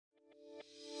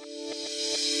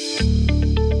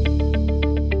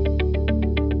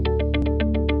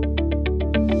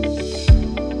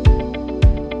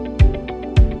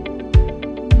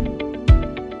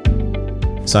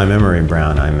So I'm Emery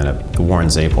Brown. I'm the Warren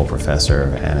Zapel Professor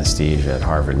of Anesthesia at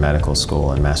Harvard Medical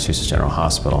School and Massachusetts General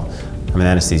Hospital. I'm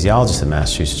an anesthesiologist at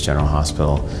Massachusetts General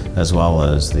Hospital, as well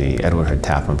as the Edward Hood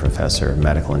Taplin Professor of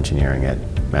Medical Engineering at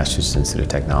Massachusetts Institute of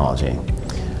Technology.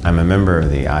 I'm a member of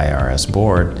the IARS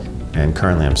Board, and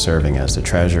currently I'm serving as the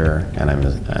Treasurer, and I'm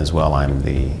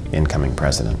the incoming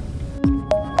President.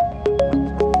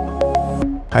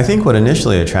 I think what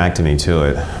initially attracted me to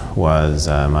it was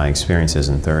my experiences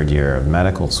in third year of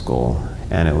medical school,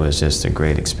 and it was just a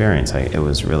great experience. It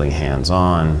was really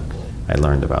hands-on. I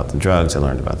learned about the drugs, I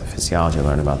learned about the physiology, I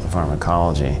learned about the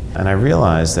pharmacology, and I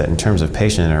realized that in terms of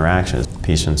patient interactions,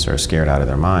 patients are scared out of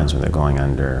their minds when they're going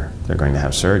to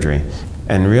have surgery,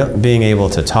 and being able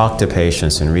to talk to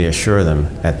patients and reassure them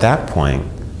at that point,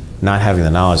 not having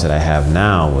the knowledge that I have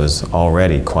now, was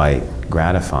already quite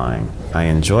gratifying. I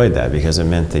enjoyed that because it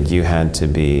meant that you had to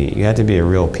be a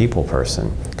real people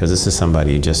person, because this is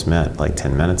somebody you just met like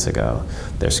 10 minutes ago.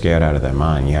 They're scared out of their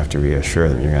mind. You have to reassure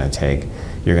them you're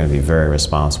going to be very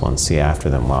responsible and see after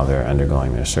them while they're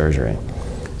undergoing their surgery.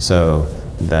 So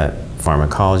that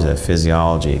pharmacology, that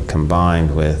physiology,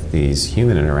 combined with these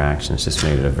human interactions just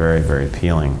made it a very, very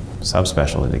appealing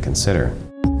subspecialty to consider.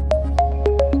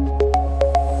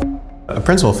 A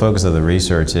principal focus of the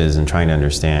research is in trying to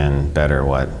understand better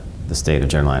what the state of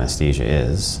general anesthesia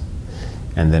is,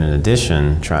 and then in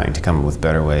addition trying to come up with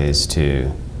better ways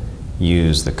to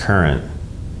use the current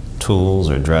tools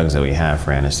or drugs that we have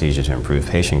for anesthesia to improve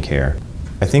patient care.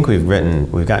 I think we've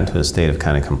gotten to a state of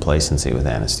kind of complacency with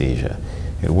anesthesia.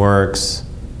 It works,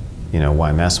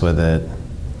 why mess with it?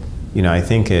 I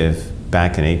think if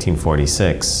back in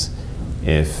 1846,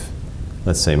 if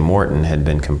let's say Morton had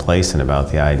been complacent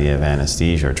about the idea of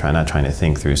anesthesia or not trying to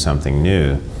think through something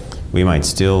new, we might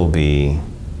still be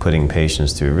putting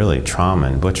patients through really trauma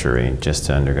and butchery just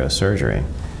to undergo surgery.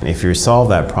 And if you solve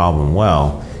that problem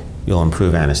well, you'll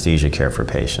improve anesthesia care for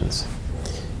patients.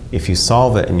 If you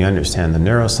solve it and you understand the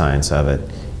neuroscience of it,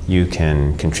 you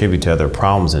can contribute to other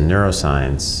problems in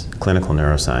neuroscience, clinical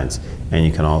neuroscience, and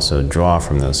you can also draw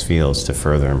from those fields to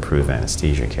further improve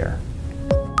anesthesia care.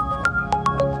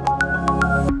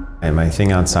 And my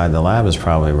thing outside the lab is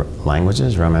probably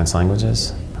languages, Romance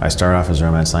languages. I started off as a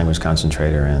Romance language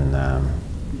concentrator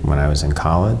when I was in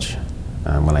college.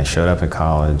 When I showed up at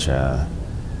college, I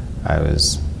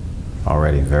was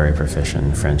already very proficient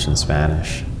in French and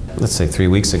Spanish. Let's say 3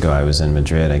 weeks ago I was in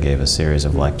Madrid. I gave a series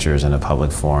of lectures in a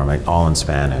public forum, all in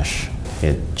Spanish.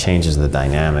 It changes the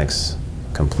dynamics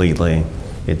completely.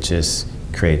 It just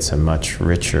creates a much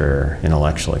richer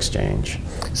intellectual exchange.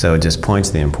 So it just points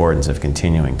to the importance of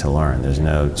continuing to learn. There's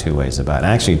no two ways about it.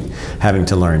 Actually having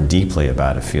to learn deeply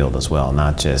about a field as well,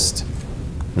 not just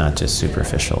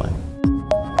superficially.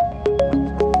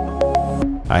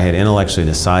 I had intellectually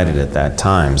decided at that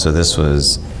time, so this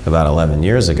was about 11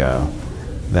 years ago,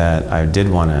 that I did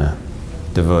want to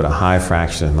devote a high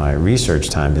fraction of my research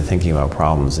time to thinking about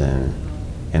problems in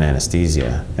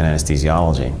anesthesia and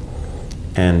anesthesiology.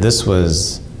 And this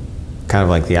was kind of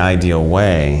like the ideal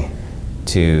way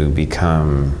to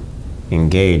become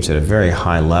engaged at a very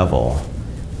high level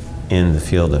in the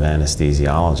field of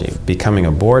anesthesiology. Becoming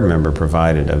a board member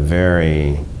provided a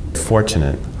very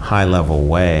fortunate, high-level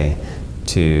way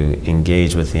to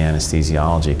engage with the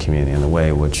anesthesiology community in a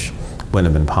way which wouldn't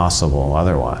have been possible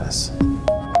otherwise.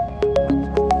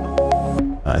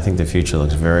 I think the future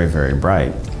looks very, very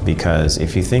bright, because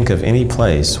if you think of any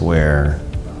place where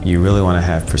you really want to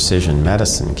have precision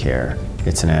medicine care,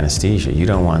 it's in anesthesia. You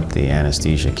don't want the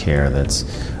anesthesia care that's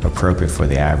appropriate for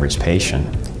the average patient.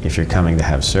 If you're coming to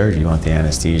have surgery, you want the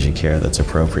anesthesia care that's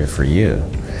appropriate for you.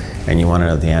 And you want to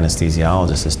know the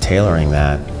anesthesiologist is tailoring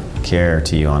that care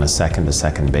to you on a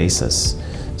second-to-second basis.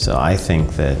 So I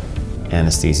think that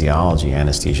anesthesiology,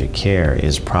 anesthesia care,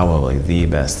 is probably the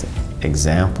best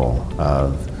example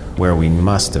of where we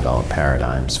must develop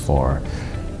paradigms for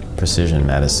precision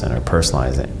medicine or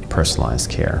personalized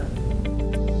care.